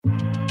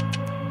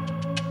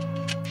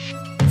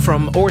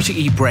From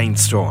RTE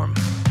Brainstorm.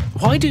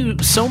 Why do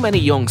so many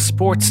young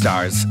sports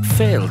stars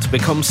fail to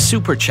become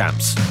super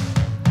champs?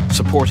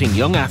 Supporting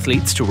young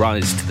athletes to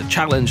rise to the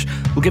challenge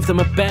will give them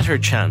a better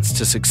chance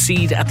to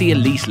succeed at the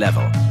elite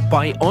level.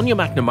 By Anya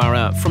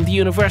McNamara from the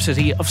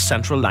University of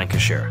Central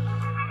Lancashire.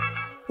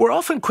 We're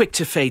often quick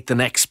to fate the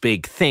next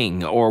big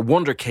thing or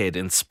wonder kid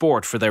in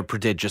sport for their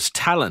prodigious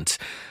talent.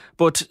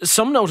 But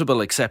some notable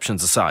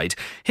exceptions aside,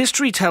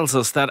 history tells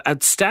us that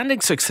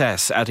outstanding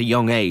success at a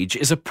young age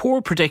is a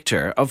poor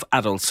predictor of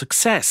adult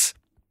success.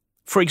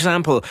 For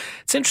example,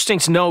 it's interesting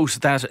to note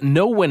that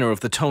no winner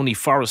of the Tony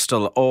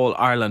Forrestal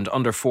All-Ireland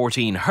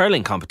Under-14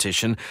 hurling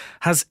competition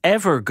has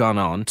ever gone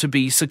on to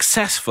be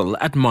successful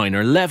at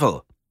minor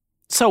level.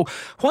 So,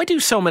 why do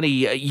so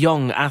many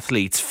young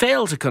athletes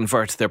fail to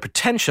convert their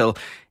potential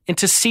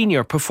into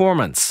senior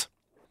performance?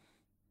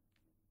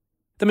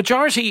 The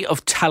majority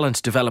of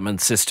talent development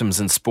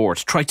systems in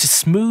sport try to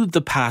smooth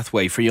the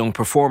pathway for young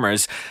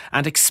performers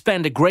and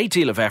expend a great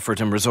deal of effort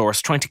and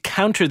resource trying to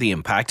counter the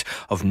impact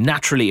of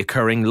naturally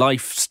occurring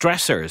life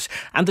stressors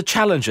and the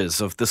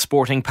challenges of the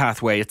sporting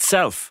pathway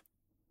itself.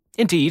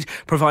 Indeed,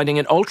 providing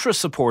an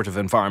ultra-supportive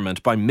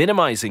environment by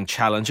minimising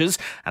challenges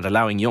and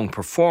allowing young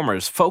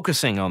performers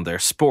focusing on their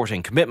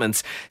sporting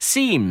commitments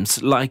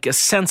seems like a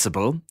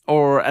sensible,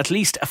 or at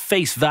least a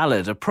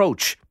face-valid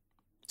approach.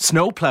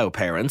 Snowplough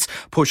parents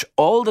push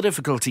all the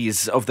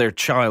difficulties of their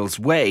child's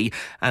way,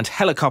 and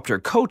helicopter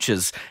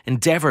coaches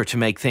endeavour to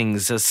make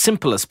things as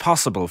simple as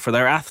possible for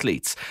their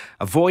athletes,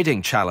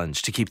 avoiding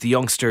challenge to keep the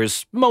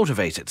youngsters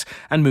motivated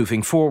and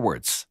moving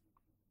forwards.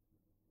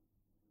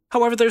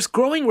 However, there's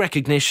growing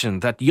recognition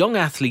that young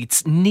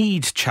athletes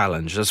need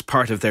challenge as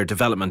part of their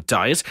development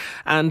diet,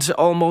 and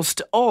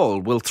almost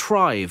all will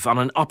thrive on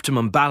an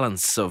optimum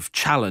balance of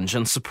challenge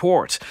and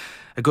support.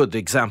 A good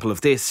example of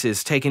this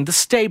is taking the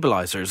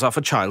stabilisers off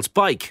a child's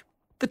bike.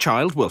 The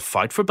child will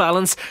fight for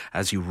balance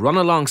as you run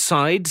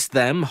alongside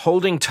them,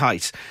 holding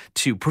tight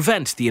to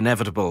prevent the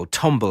inevitable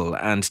tumble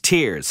and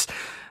tears.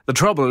 The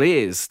trouble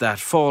is that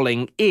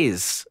falling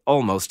is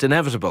almost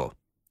inevitable.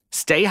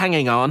 Stay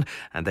hanging on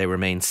and they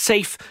remain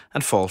safe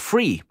and fall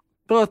free,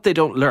 but they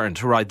don't learn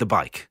to ride the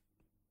bike.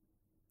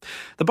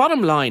 The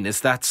bottom line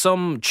is that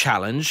some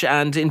challenge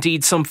and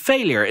indeed some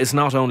failure is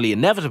not only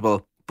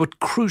inevitable, but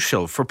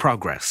crucial for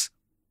progress.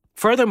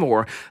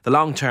 Furthermore, the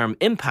long-term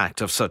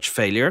impact of such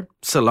failure,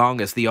 so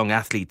long as the young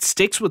athlete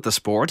sticks with the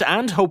sport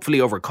and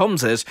hopefully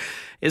overcomes it,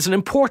 is an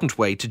important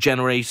way to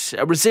generate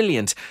a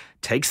resilient,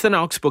 takes the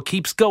knocks but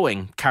keeps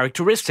going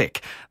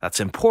characteristic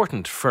that's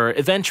important for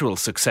eventual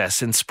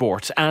success in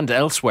sport and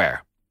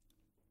elsewhere.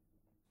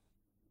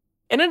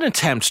 In an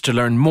attempt to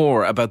learn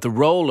more about the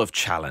role of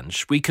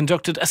challenge, we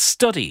conducted a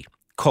study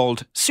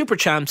called Super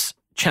Champs,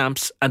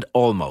 Champs and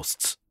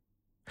Almosts.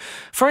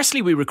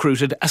 Firstly, we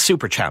recruited a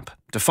super champ,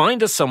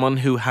 defined as someone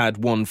who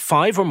had won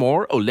 5 or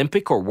more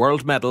Olympic or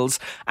world medals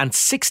and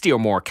 60 or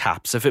more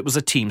caps if it was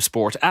a team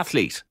sport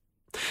athlete.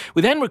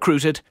 We then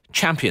recruited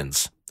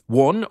champions,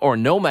 1 or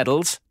no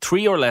medals,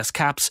 3 or less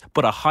caps,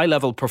 but a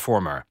high-level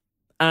performer.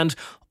 And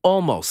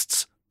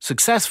almosts,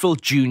 successful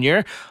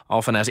junior,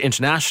 often at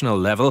international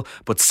level,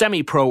 but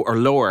semi-pro or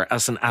lower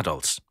as an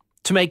adult,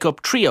 to make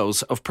up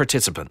trios of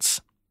participants.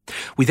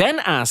 We then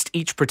asked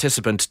each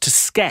participant to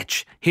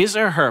sketch his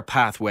or her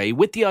pathway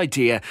with the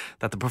idea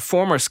that the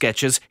performer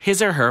sketches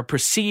his or her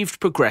perceived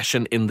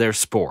progression in their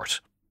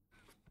sport.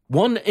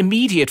 One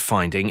immediate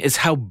finding is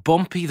how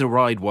bumpy the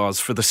ride was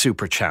for the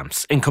super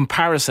champs in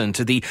comparison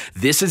to the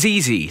 "this is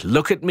easy,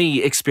 look at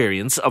me"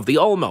 experience of the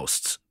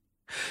almosts.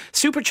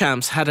 Super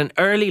champs had an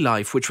early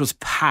life which was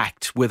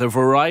packed with a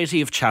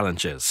variety of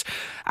challenges.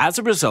 As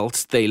a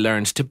result, they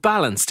learned to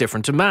balance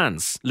different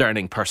demands,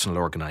 learning personal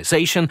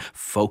organisation,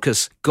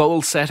 focus,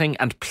 goal setting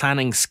and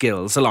planning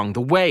skills along the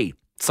way,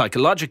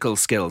 psychological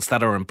skills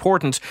that are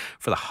important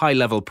for the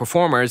high-level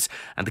performers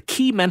and the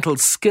key mental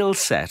skill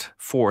set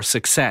for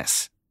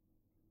success.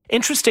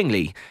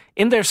 Interestingly,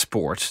 in their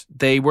sport,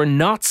 they were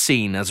not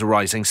seen as a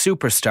rising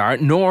superstar,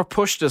 nor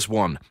pushed as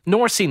one,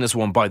 nor seen as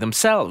one by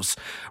themselves.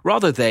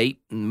 Rather, they,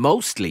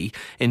 mostly,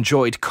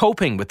 enjoyed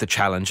coping with the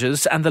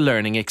challenges and the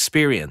learning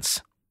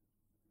experience.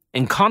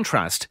 In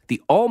contrast,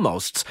 the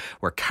almosts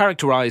were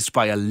characterised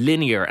by a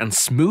linear and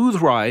smooth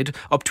ride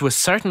up to a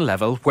certain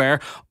level where,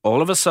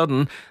 all of a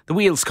sudden, the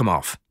wheels come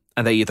off,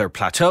 and they either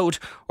plateaued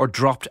or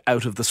dropped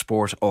out of the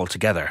sport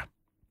altogether.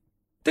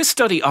 This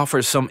study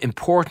offers some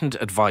important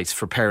advice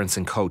for parents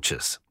and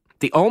coaches.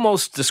 The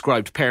almost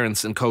described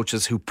parents and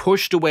coaches who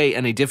pushed away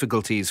any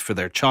difficulties for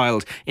their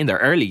child in their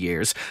early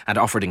years and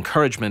offered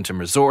encouragement and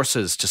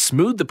resources to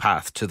smooth the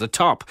path to the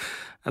top.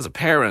 As a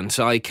parent,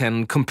 I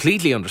can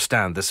completely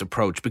understand this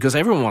approach because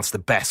everyone wants the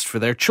best for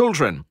their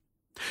children.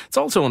 It's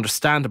also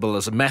understandable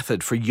as a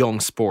method for young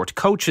sport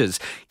coaches,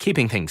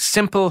 keeping things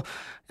simple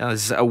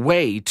as a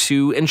way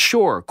to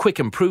ensure quick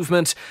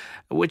improvement,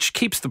 which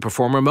keeps the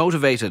performer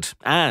motivated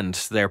and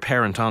their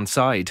parent on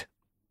side.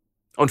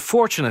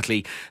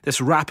 Unfortunately,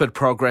 this rapid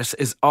progress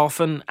is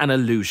often an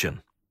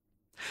illusion.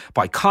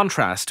 By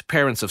contrast,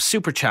 parents of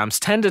super champs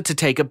tended to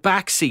take a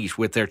back seat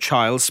with their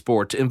child's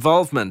sport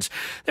involvement.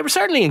 They were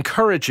certainly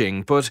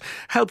encouraging, but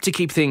helped to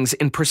keep things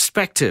in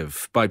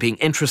perspective by being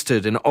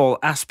interested in all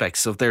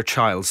aspects of their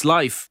child's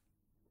life.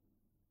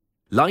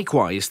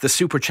 Likewise, the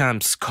super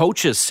champs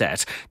coaches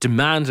set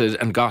demanded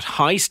and got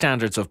high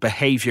standards of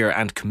behaviour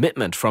and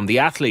commitment from the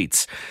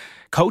athletes.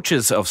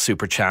 Coaches of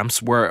super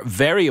champs were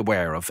very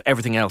aware of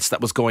everything else that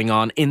was going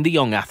on in the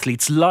young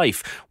athlete's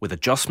life, with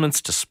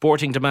adjustments to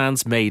sporting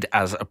demands made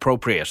as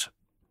appropriate.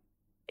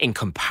 In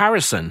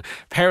comparison,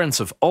 parents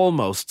of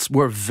almosts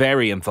were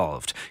very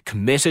involved,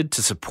 committed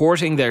to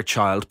supporting their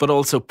child, but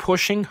also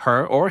pushing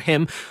her or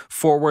him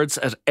forwards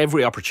at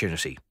every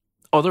opportunity.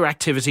 Other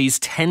activities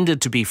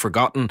tended to be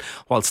forgotten,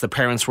 whilst the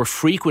parents were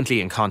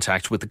frequently in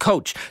contact with the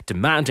coach,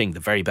 demanding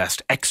the very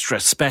best extra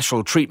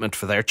special treatment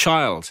for their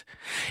child.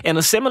 In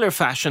a similar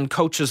fashion,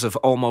 coaches have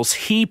almost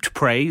heaped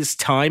praise,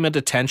 time and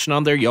attention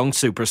on their young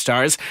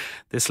superstars.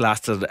 This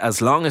lasted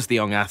as long as the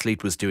young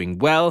athlete was doing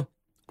well.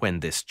 When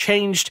this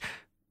changed,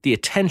 the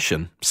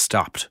attention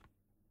stopped.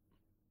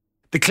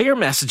 The clear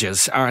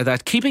messages are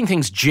that keeping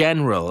things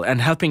general and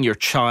helping your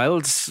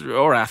child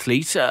or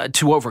athlete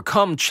to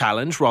overcome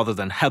challenge rather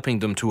than helping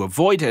them to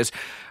avoid it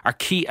are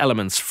key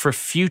elements for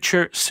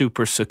future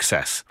super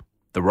success.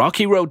 The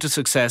rocky road to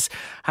success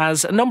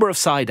has a number of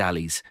side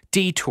alleys,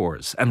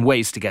 detours and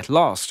ways to get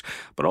lost,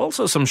 but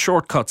also some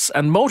shortcuts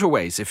and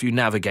motorways if you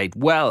navigate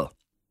well.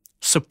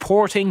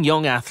 Supporting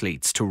young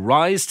athletes to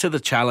rise to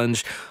the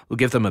challenge will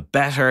give them a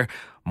better,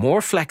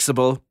 more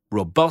flexible,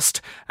 robust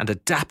and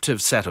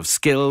adaptive set of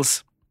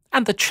skills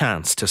and the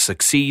chance to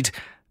succeed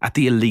at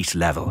the elite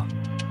level.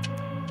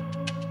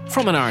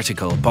 From an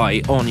article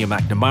by Anya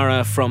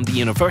McNamara from the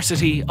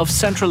University of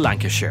Central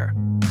Lancashire,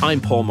 I'm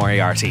Paul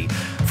Moriarty.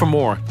 For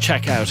more,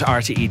 check out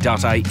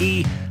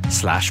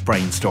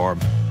rte.ie/brainstorm.